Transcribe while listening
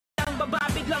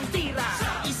lang tira.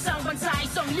 Isang bansa,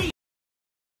 isang liga.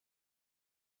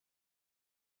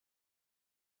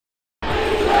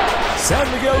 San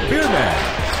Miguel Beermen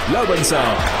laban sa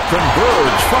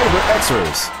Converge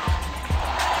FiberXers.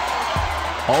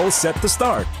 All set to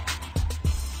start.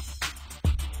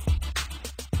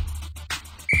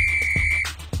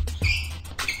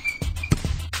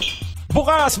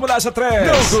 Bukas mula sa 3.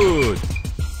 No good.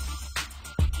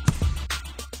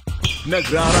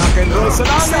 Nagra-rock and roll sa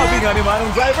langit. Sabi nga ni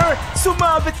Manong Driver,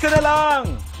 sumabit ka na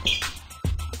lang.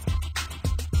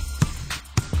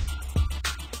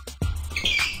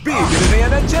 Bibili na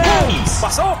yan ang gems.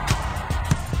 Pasok.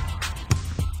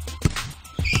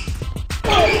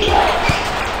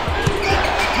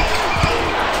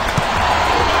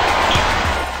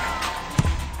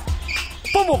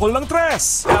 Pumukol ng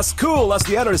 3. As cool as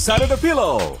the other side of the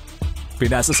pillow.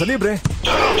 Pinasa sa libre.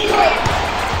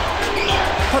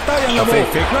 Patay ang lamo.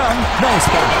 Fake lang. Nice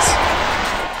pass.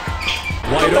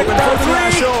 Wide open for the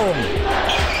Nasyong.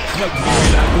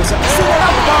 Nagbibilago sa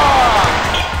Sinalapa.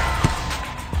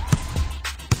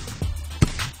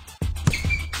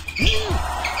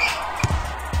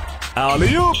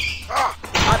 Alley-oop.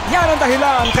 At yan ang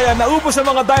dahilan kaya naubos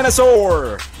ang mga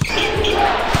dinosaur.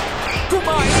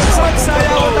 Kumain ang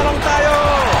sagsayawan na lang tayo.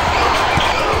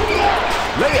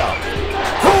 Layup.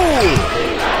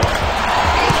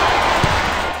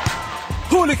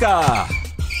 Huli ka.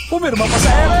 Pumirma pa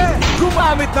sa ere.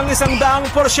 Gumamit ng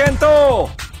 100%.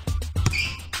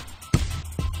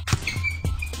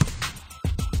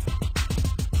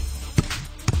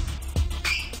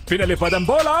 Pinalipad ang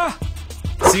bola.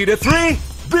 See the 3.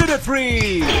 Be the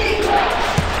 3.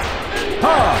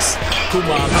 Pass.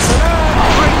 Kumakasa na.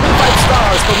 Bring the 5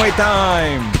 stars to my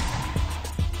time.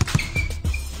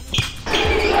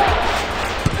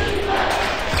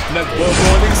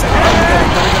 Nagbo-bowling sa ere.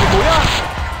 Galing ni Kuya.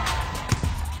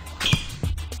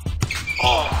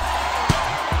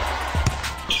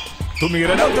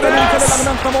 Tumira ng 3. Ka na lang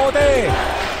ng kamote.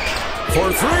 For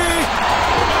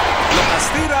 3. Lakas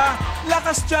tira.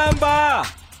 Lakas chamba.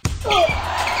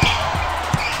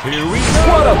 Here we go.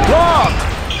 What a block.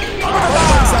 Ang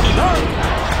taas ang dunk.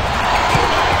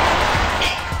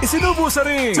 Isinubo sa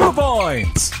ring. 2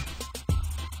 points.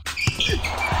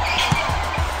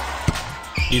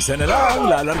 Isa na lang,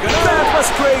 lalarga na. That was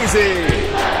crazy.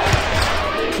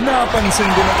 Napansin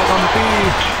din ang kakampi.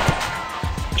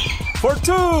 For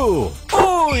 2.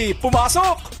 Uy,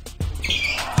 pumasok.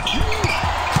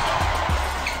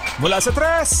 Mula sa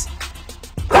 3.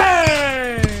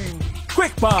 Bang!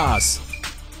 Quick pass.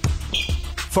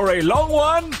 For a long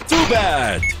one, too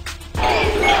bad.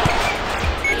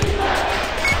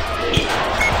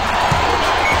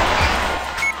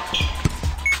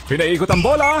 Pinaikot ang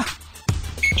bola.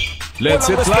 Let's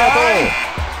hit fly.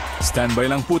 Standby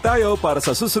lang po tayo para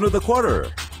sa susunod na quarter.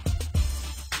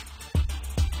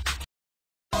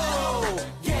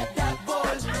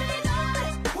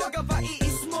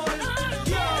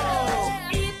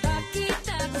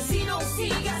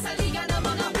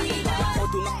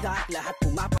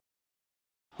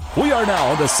 We are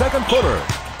now on the second quarter.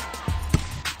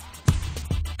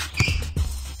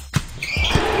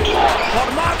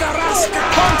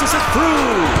 Punches it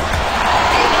through.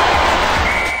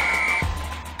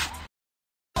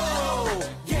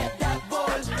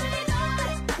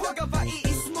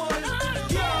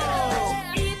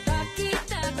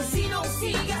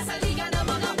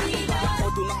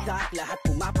 Lahat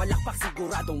pumapalakpak,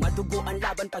 siguradong madugo ang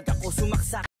laban pag ako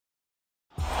sumaksak.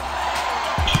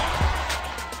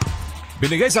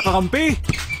 Binigay sa kakampi.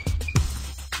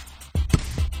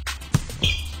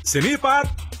 Sinipat.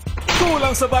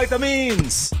 Kulang sa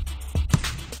vitamins.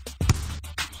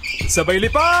 Sabay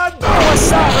lipad.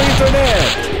 Wasak ang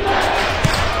internet.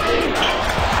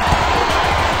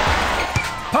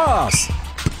 Pass.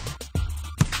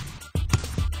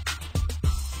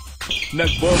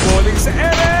 Nagbo-bowling sa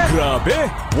ere. Grabe,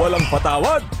 walang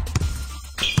patawad.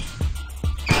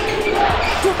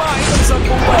 Kumain ang 10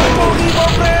 balo.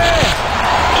 Pre!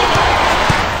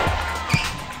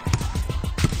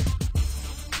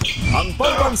 Ang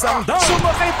pambansang down.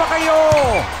 Sumakay pa kayo.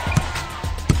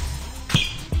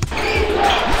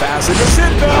 Fasten your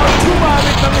seatbelt.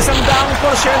 Gumamit ng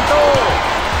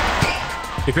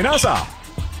 100%. Ipinasa.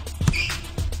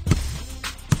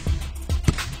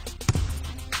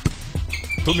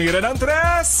 Tumira ng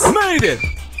 3. Made it.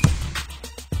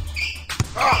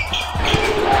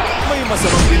 May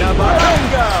masamang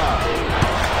binabarangga.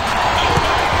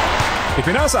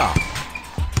 Ipinasa.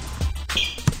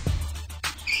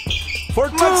 For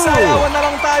 2. Magsayawan na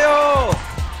lang tayo.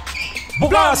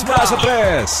 Bukas mula sa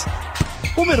 3.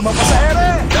 Pumirma pa sa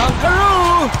ere.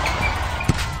 Dunkaroo.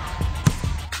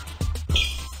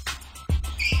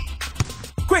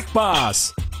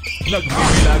 Pass.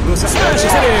 Nagmimilagro sa smashes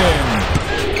it in.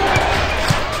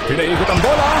 Pinaikot ang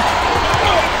bola.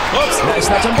 Oops,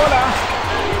 na-snatch ang bola.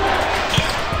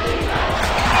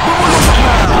 Bumulusak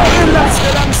na. Relax ka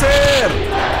lang, sir.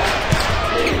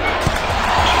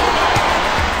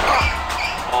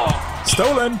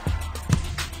 Stolen.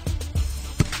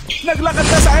 Naglakad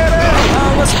na sa ere.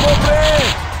 Awas mo, pre.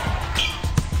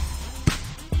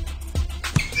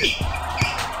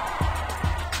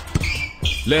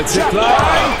 Let's it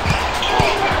fly.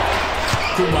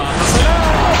 Kumasa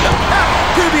na.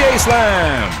 PBA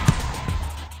slam.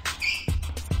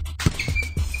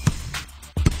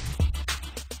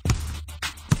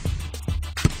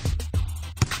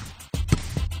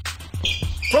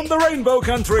 From the Rainbow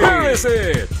Country. Where is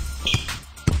it?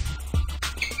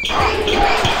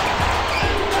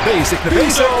 Basic na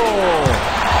basic.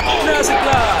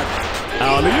 Nasiklat.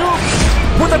 Alley-oop.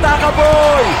 Butata ka,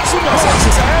 boy.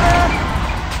 Sumasaksi sa ere.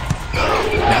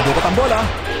 Nagugat ang bola.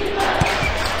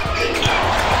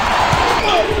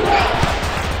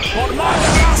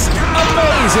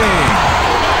 Amazing.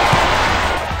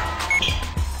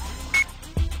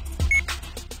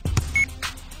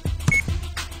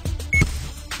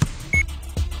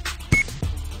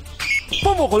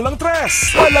 Pumukol ng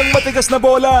tres. Walang matigas na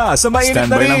bola sa mainit na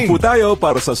ring. Standby lang po tayo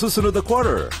para sa susunod na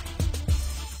quarter.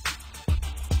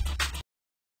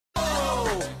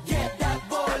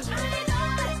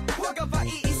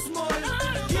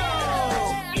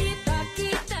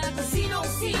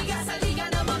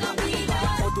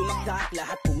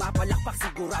 Lahat pumapalakpak,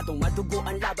 siguradong madugo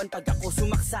ang laban pag ako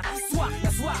sumaksak. Swak na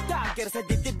swak, dagger sa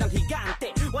dibdib ng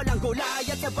higante. Walang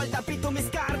Goliath sa baldapi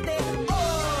tumiskarte.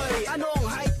 Oy, anong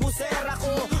height mo, sir?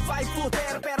 Ako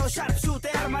 5-footer pero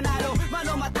sharpshooter. Manalo,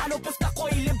 mano matalo, pusta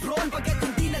ko'y Lebron. Pagkat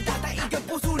hindi nadataig ang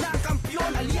puso ng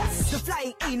kampyon. Alias, the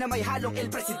flying E na may halong El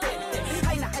Presidente.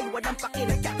 Ay na ay walang paki,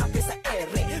 nagkakape sa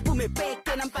ere.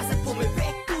 Pumipekte ng pasat,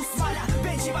 pumipektus. Wala,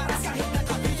 benji maras kahit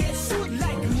nakapigit. Shoot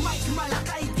like Mike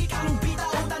Malakay.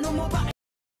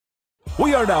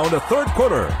 We are now in the third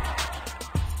quarter.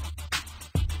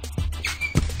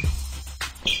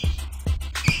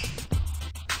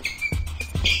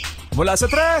 Mula sa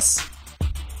tres.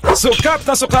 Sukat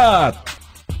na sukat.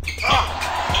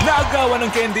 Naagawan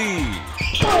ng Candy.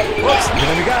 Oops,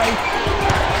 binamigay.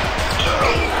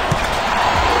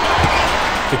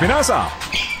 Ipinasa.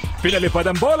 Pinalipad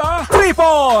ang bola. 3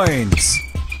 points.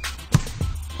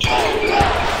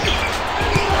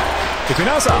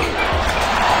 Ipinasa.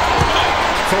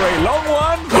 For a long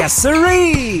one. Yes,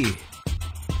 sirree.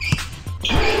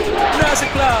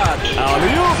 Nasiklat.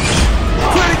 Alley-oop.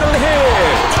 Critical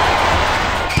hit.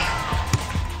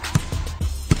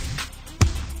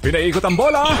 Pinaikot ang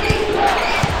bola.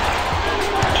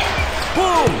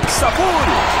 Boom! Sa pool.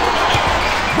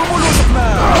 Bumulusok na.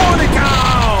 Holy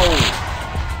cow!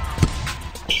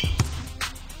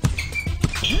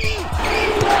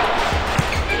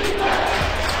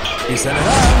 Isa na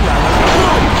lang.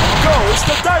 Boom! Goes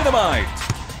the dynamite.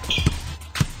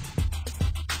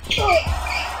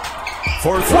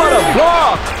 For what a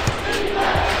block!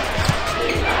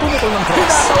 Pumukol ng tres.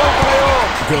 Pinatawag ko kayo.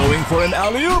 Going for an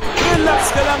alley-oop. Relax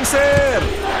ka lang, sir.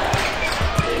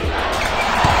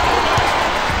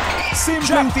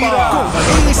 Simpleng tira.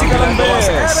 Easy ka lang,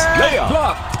 bes. Layup.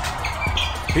 Block.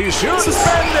 He shoots.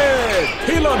 Suspended.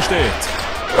 He launched it.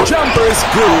 Jumper is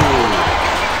good.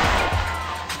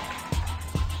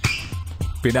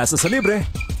 Pinasa sa libre.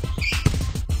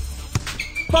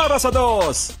 Para sa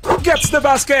dos. Gets the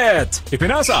basket.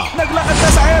 Ipinasa. Naglakad na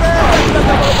sa ere. Naglag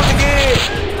na mga putiki.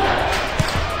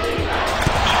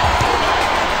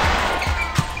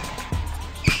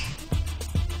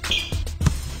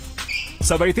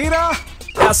 Sabay tira.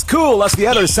 As cool as the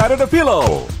other side of the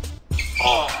pillow.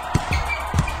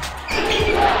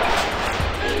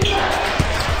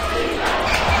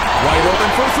 Wide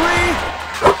open for three.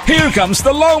 Here comes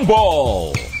the long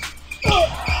ball.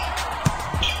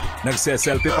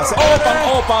 Nagse-selfie pa sa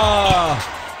opang-opa.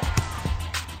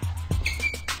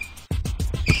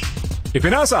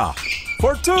 Ipinasa.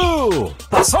 For two.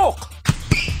 Pasok.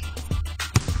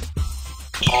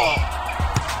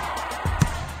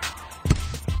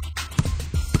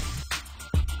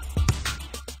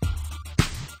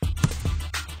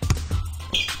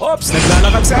 Oops,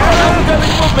 naglalakad sa ere. Ang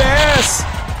galing mo, bes.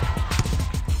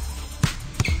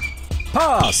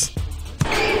 Pass.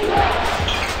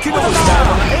 Kinukusta ang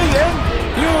mga alien.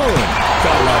 Yun.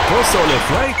 Kala ko solo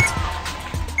flight.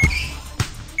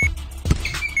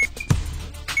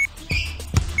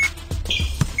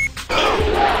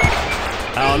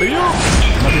 Alley-oop.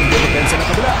 Matindi depensa ng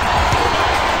kabila.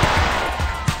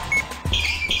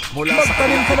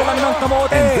 Magtanim ka na lang ng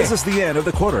kamote. And this is the end of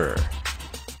the quarter.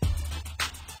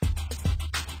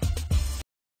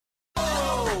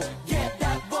 Get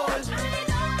that ball.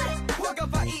 Huwag ka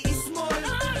pa i-small.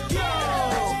 Yo!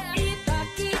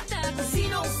 Kita-kita kung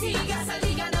sinong siga sa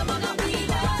liga ng mga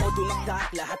pila. Ako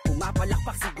dumakdak, lahat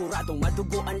pumapalakpak. Siguradong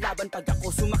madugo ang laban pag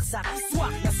ako sumaksak.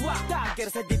 Swak na swak, dagger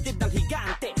sa dibdib ng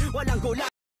higante. Walang gola.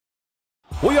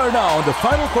 We are now on the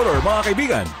final quarter, mga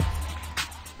kaibigan.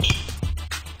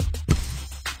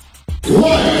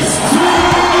 Oops!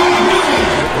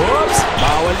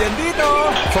 Bawal yan dito!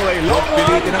 For a long one!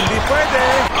 Pilitin ang di pwede!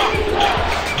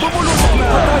 Bumulusok na!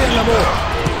 Patay ang lamok!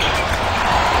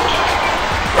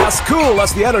 As cool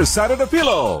as the other side of the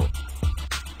pillow!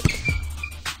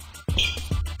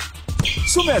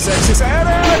 Sumesexy sa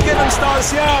Eric! Yan ang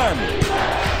stars yan!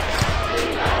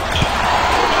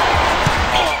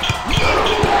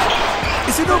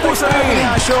 Isinubo sa ni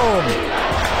Asyong!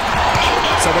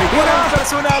 Sabay tirang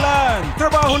personalan!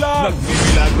 Trabaho lang!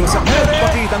 Nagmimilagro sa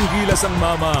nagpakitang gilas ang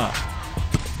mama!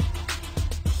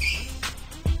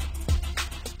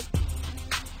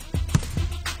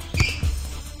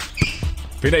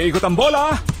 Pinaikot ang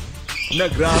bola!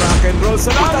 Nagra-rock and roll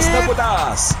sa langit! Putas na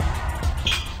putas!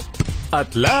 At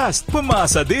last,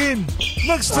 pumasa din!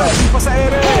 Nag-stretching pa sa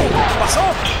ere!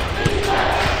 Pasok!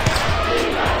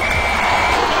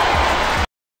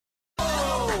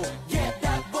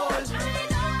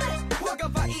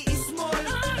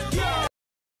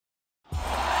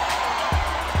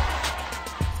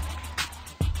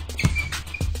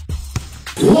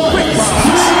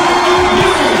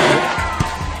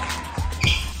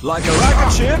 Like a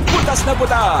rocket ship, putas na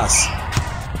putas!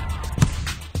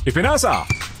 Ipinasa!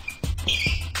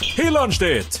 He launched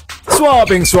it!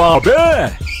 Swabbing swabbe!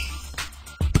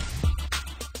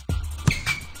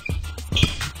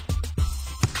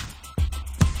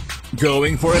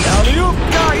 Going for an alley-oop!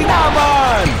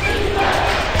 Kainaman!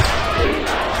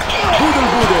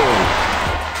 Budol-budol!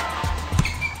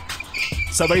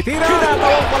 Sabay tira!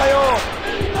 Pinatawang palayo!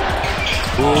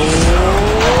 Oh!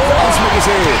 Tapos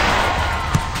mag-isip!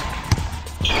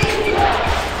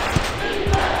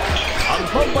 Ang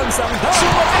pambansang dam!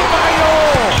 Sumakay pa kayo!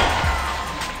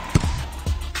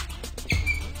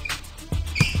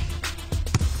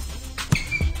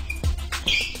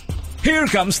 Here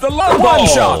comes the long ball! One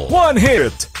shot, one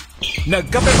hit!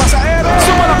 Nagkape pa sa ere!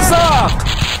 Sumalaksak!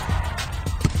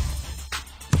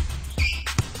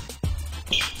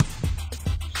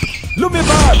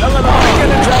 Lumipad ang lalaki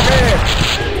ng jacket!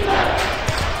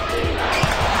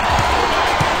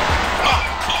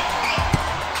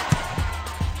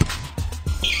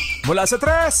 Mula sa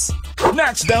 3,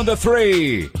 knocks down the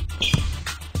 3.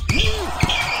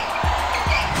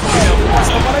 Pinabukas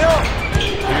na palayo.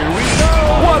 Here we go.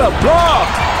 What a block!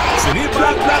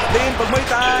 Siniblock din pag may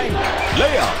time.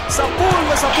 Layup sa pool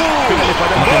na sa pool.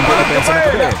 Pinalipad ang bola at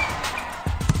kapay.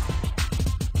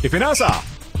 Ipinasa.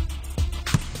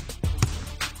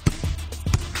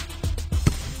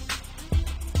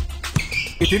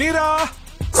 Itinira.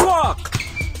 Swak!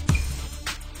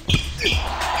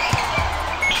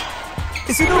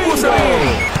 Isinubo sa ring!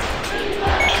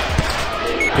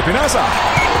 Ipinasa!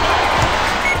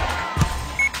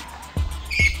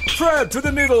 Fred to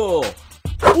the middle!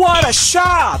 What a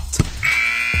shot!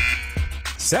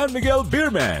 San Miguel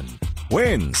Beermen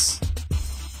wins.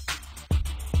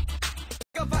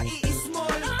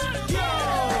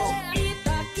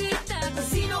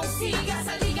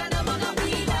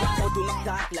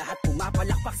 Lahat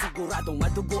pumapalakpak, siguradong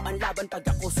madugo ang laban pag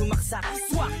ako sumaksak.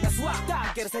 Swak na swak,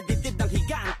 dagger sa dibdib ng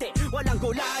higante. Walang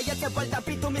golayat sa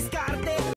baldapit